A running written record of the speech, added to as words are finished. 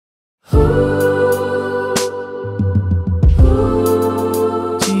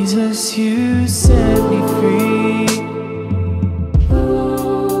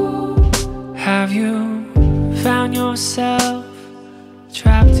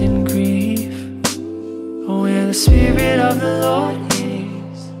the Spirit of the Lord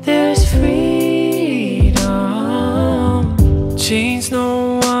is, there's freedom. Chains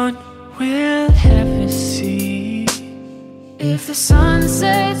no one will ever see. If the sun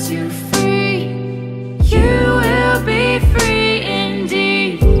sets you free, you will be free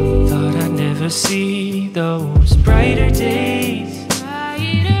indeed. Thought I'd never see those brighter days. How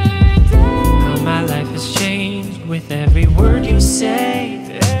my life has changed with every word you say.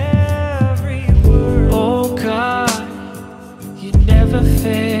 Every word. Oh God, you never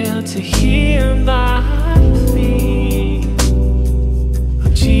fail to hear my plea. Oh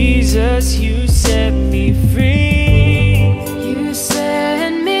Jesus, you set me free. You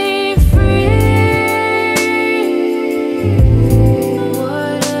set me free.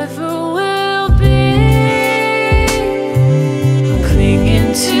 Whatever will be, I'm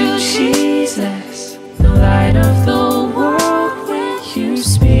clinging to Jesus, the light of the world. When you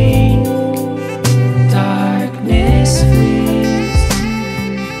speak, darkness flees.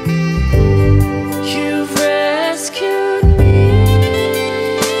 You've rescued me.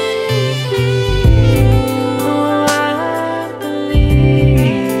 Oh, I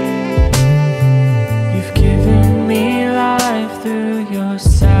believe you've given me life through your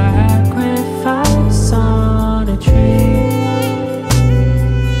sacrifice on a tree.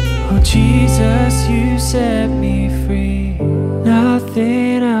 Oh Jesus, you set me free.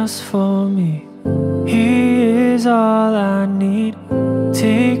 Nothing else for me. He is all I need.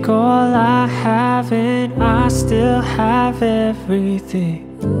 Take all I have and I still have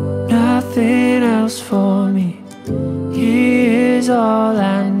everything. Nothing else for me. He is all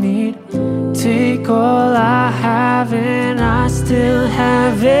I need. Take all I have and I still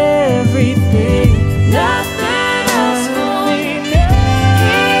have everything. Nothing else for me.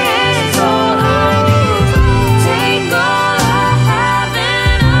 He is all I need. Take all I have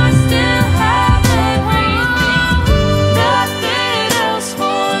and I still have everything. Nothing else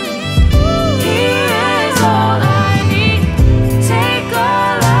for me. He is all I need. Take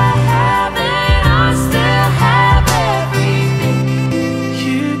all I have and I still have everything.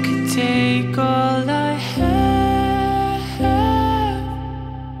 You can take all I have,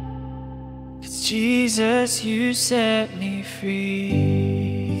 'cause Jesus, you set me free.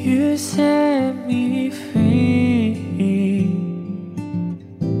 You set me free.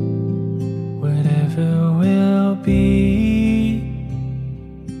 Whatever will be,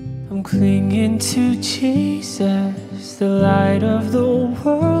 I'm clinging to Jesus, the light of the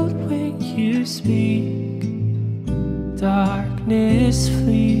world. When you speak, darkness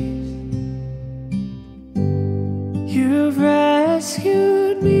flees. You've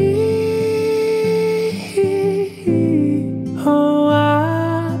rescued me. Oh,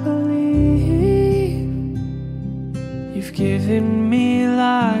 I believe you've given me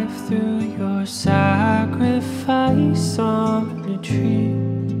life through your sacrifice on the tree.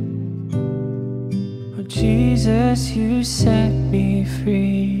 Oh Jesus, you set me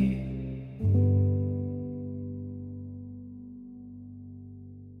free.